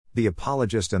The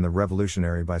Apologist and the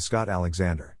Revolutionary by Scott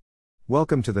Alexander.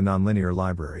 Welcome to the Nonlinear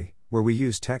Library, where we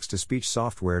use text-to-speech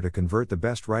software to convert the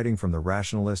best writing from the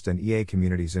Rationalist and EA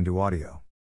communities into audio.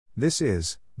 This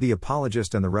is The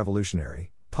Apologist and the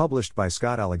Revolutionary, published by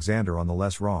Scott Alexander on the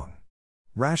LessWrong.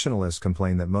 Rationalists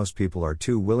complain that most people are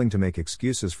too willing to make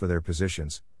excuses for their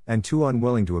positions, and too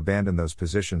unwilling to abandon those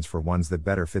positions for ones that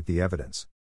better fit the evidence.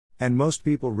 And most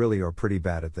people really are pretty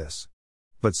bad at this.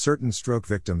 But certain stroke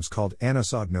victims called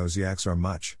anosognosiacs are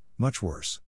much, much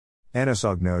worse.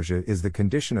 Anosognosia is the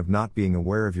condition of not being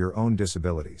aware of your own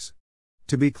disabilities.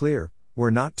 To be clear,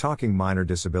 we're not talking minor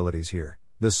disabilities here,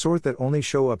 the sort that only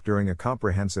show up during a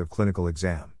comprehensive clinical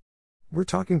exam. We're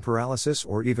talking paralysis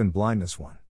or even blindness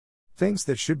one. Things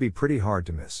that should be pretty hard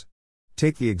to miss.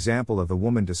 Take the example of the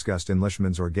woman discussed in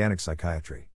Lishman's Organic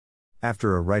Psychiatry.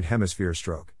 After a right hemisphere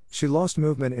stroke, she lost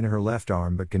movement in her left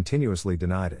arm but continuously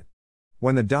denied it.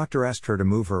 When the doctor asked her to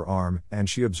move her arm, and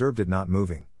she observed it not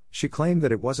moving, she claimed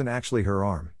that it wasn't actually her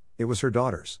arm, it was her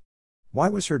daughter's. Why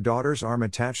was her daughter's arm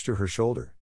attached to her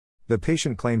shoulder? The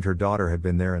patient claimed her daughter had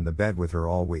been there in the bed with her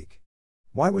all week.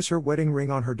 Why was her wedding ring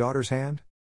on her daughter's hand?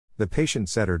 The patient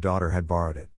said her daughter had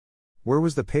borrowed it. Where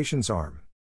was the patient's arm?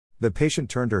 The patient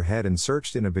turned her head and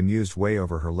searched in a bemused way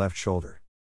over her left shoulder.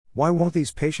 Why won't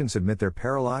these patients admit they're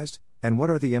paralyzed, and what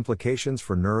are the implications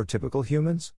for neurotypical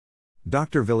humans?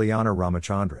 Dr. Vilayanur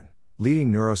Ramachandran,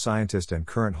 leading neuroscientist and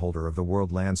current holder of the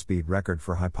world land speed record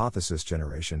for hypothesis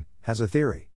generation, has a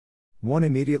theory. One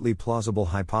immediately plausible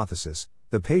hypothesis: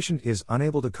 the patient is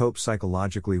unable to cope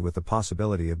psychologically with the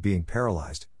possibility of being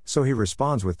paralyzed, so he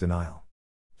responds with denial.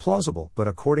 Plausible, but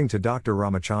according to Dr.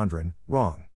 Ramachandran,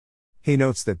 wrong. He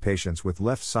notes that patients with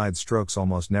left-side strokes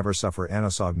almost never suffer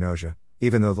anosognosia,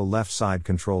 even though the left side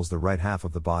controls the right half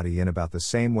of the body in about the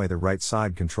same way the right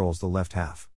side controls the left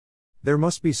half. There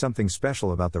must be something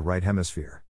special about the right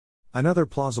hemisphere. Another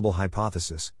plausible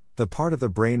hypothesis: the part of the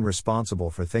brain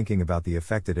responsible for thinking about the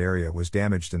affected area was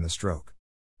damaged in the stroke.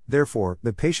 Therefore,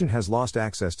 the patient has lost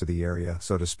access to the area,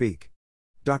 so to speak.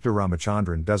 Dr.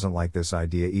 Ramachandran doesn't like this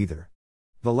idea either.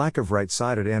 The lack of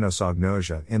right-sided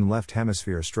anosognosia in left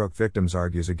hemisphere stroke victims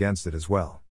argues against it as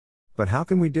well. But how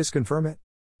can we disconfirm it?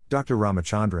 Dr.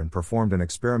 Ramachandran performed an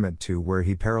experiment too where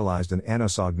he paralyzed an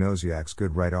anosognosiac's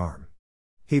good right arm.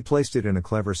 He placed it in a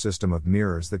clever system of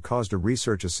mirrors that caused a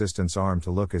research assistant's arm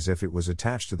to look as if it was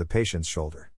attached to the patient's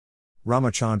shoulder.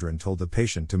 Ramachandran told the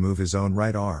patient to move his own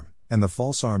right arm, and the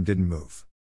false arm didn't move.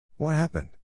 What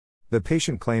happened? The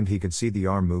patient claimed he could see the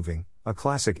arm moving, a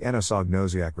classic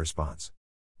anosognosiac response.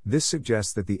 This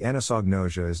suggests that the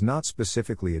anosognosia is not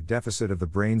specifically a deficit of the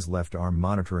brain's left arm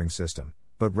monitoring system,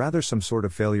 but rather some sort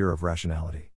of failure of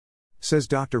rationality. Says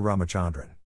Dr.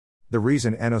 Ramachandran. The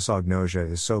reason anosognosia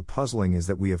is so puzzling is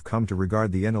that we have come to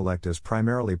regard the intellect as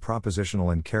primarily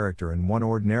propositional in character, and one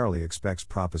ordinarily expects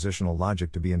propositional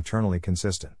logic to be internally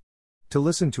consistent. To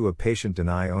listen to a patient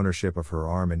deny ownership of her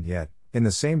arm and yet, in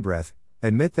the same breath,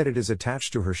 admit that it is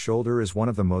attached to her shoulder is one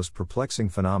of the most perplexing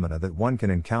phenomena that one can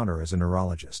encounter as a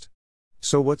neurologist.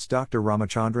 So what's Dr.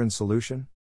 Ramachandran's solution?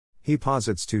 He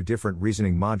posits two different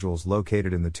reasoning modules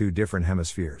located in the two different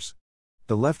hemispheres.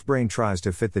 The left brain tries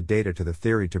to fit the data to the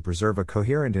theory to preserve a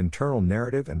coherent internal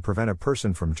narrative and prevent a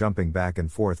person from jumping back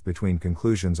and forth between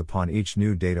conclusions upon each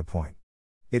new data point.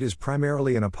 It is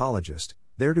primarily an apologist,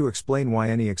 there to explain why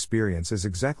any experience is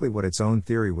exactly what its own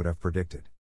theory would have predicted.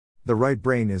 The right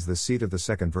brain is the seat of the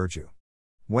second virtue.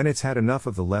 When it's had enough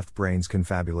of the left brain's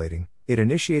confabulating, it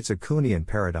initiates a Kuhnian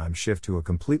paradigm shift to a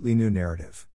completely new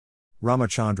narrative.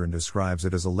 Ramachandran describes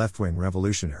it as a left-wing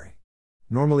revolutionary.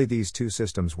 Normally these two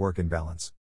systems work in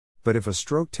balance. But if a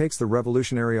stroke takes the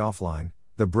revolutionary offline,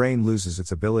 the brain loses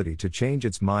its ability to change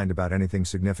its mind about anything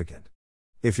significant.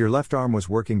 If your left arm was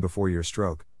working before your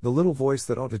stroke, the little voice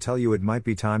that ought to tell you it might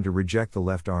be time to reject the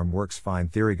left arm works fine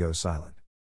theory goes silent.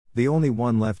 The only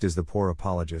one left is the poor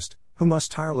apologist, who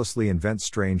must tirelessly invent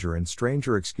stranger and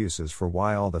stranger excuses for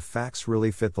why all the facts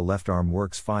really fit the left arm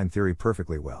works fine theory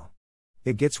perfectly well.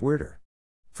 It gets weirder.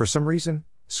 For some reason,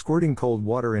 squirting cold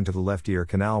water into the left ear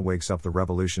canal wakes up the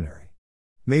revolutionary.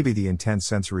 Maybe the intense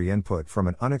sensory input from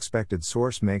an unexpected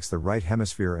source makes the right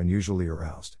hemisphere unusually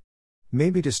aroused.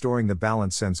 Maybe distorting the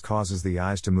balance sense causes the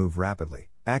eyes to move rapidly,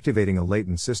 activating a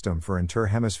latent system for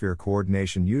inter-hemisphere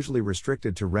coordination usually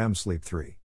restricted to REM sleep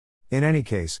 3. In any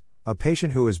case, a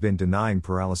patient who has been denying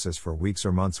paralysis for weeks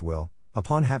or months will,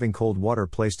 upon having cold water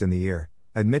placed in the ear,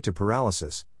 admit to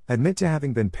paralysis, admit to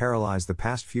having been paralyzed the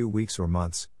past few weeks or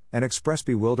months, and express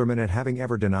bewilderment at having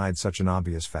ever denied such an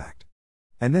obvious fact.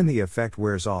 And then the effect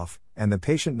wears off, and the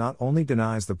patient not only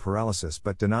denies the paralysis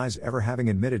but denies ever having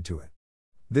admitted to it.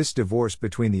 This divorce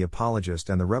between the apologist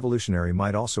and the revolutionary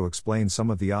might also explain some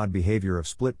of the odd behavior of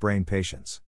split-brain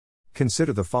patients.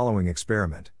 Consider the following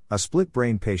experiment. A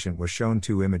split-brain patient was shown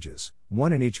two images,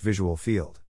 one in each visual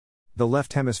field. The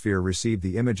left hemisphere received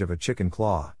the image of a chicken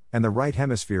claw, and the right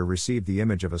hemisphere received the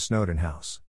image of a Snowden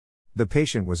house. The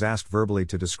patient was asked verbally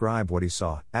to describe what he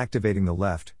saw, activating the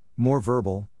left, more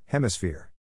verbal,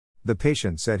 hemisphere. The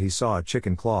patient said he saw a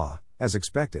chicken claw, as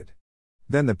expected.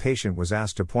 Then the patient was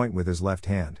asked to point with his left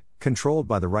hand, controlled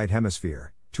by the right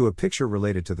hemisphere, to a picture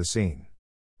related to the scene.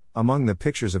 Among the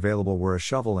pictures available were a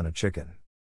shovel and a chicken.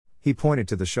 He pointed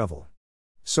to the shovel.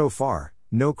 So far,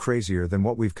 no crazier than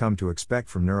what we've come to expect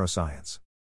from neuroscience.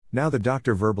 Now the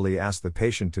doctor verbally asked the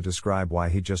patient to describe why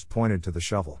he just pointed to the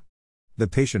shovel. The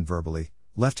patient verbally,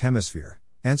 left hemisphere,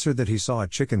 answered that he saw a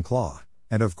chicken claw,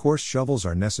 and of course shovels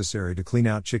are necessary to clean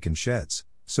out chicken sheds,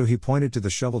 so he pointed to the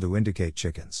shovel to indicate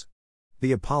chickens.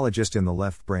 The apologist in the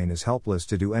left brain is helpless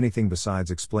to do anything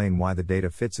besides explain why the data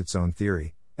fits its own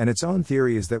theory, and its own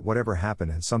theory is that whatever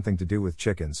happened had something to do with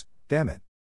chickens, damn it.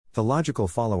 The logical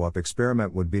follow-up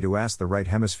experiment would be to ask the right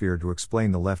hemisphere to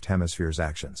explain the left hemisphere's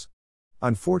actions.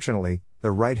 Unfortunately, the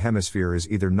right hemisphere is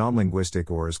either non-linguistic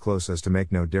or as close as to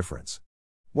make no difference.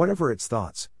 Whatever its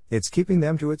thoughts, it's keeping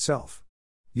them to itself.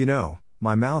 You know,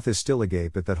 my mouth is still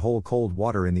agape at that whole cold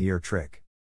water in the ear trick.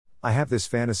 I have this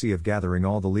fantasy of gathering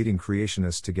all the leading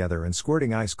creationists together and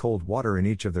squirting ice-cold water in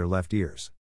each of their left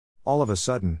ears. All of a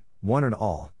sudden, one and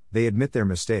all, they admit their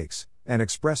mistakes, and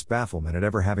express bafflement at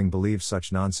ever having believed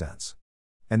such nonsense.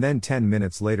 And then 10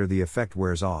 minutes later the effect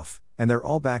wears off, and they're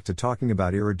all back to talking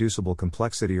about irreducible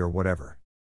complexity or whatever.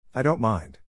 I don't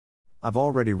mind. I've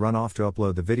already run off to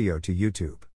upload the video to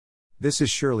YouTube. This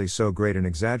is surely so great an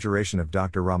exaggeration of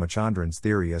Dr. Ramachandran's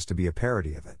theory as to be a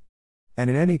parody of it. And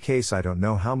in any case I don't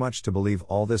know how much to believe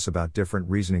all this about different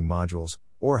reasoning modules,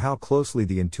 or how closely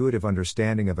the intuitive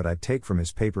understanding of it I take from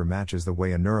his paper matches the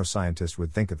way a neuroscientist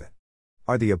would think of it.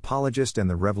 Are the apologist and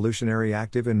the revolutionary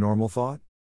active in normal thought?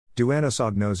 Do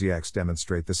anosognosiacs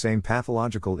demonstrate the same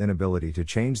pathological inability to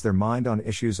change their mind on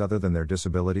issues other than their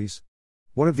disabilities?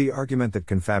 What of the argument that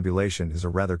confabulation is a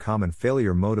rather common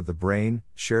failure mode of the brain,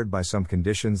 shared by some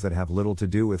conditions that have little to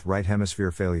do with right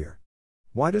hemisphere failure?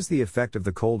 Why does the effect of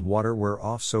the cold water wear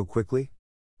off so quickly?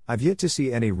 I've yet to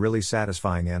see any really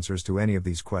satisfying answers to any of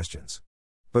these questions.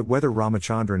 But whether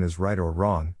Ramachandran is right or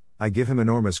wrong, I give him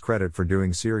enormous credit for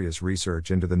doing serious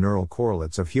research into the neural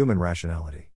correlates of human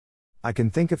rationality. I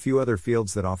can think of few other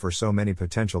fields that offer so many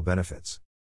potential benefits.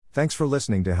 Thanks for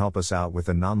listening. To help us out with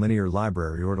the Nonlinear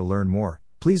Library or to learn more,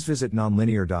 please visit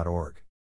nonlinear.org.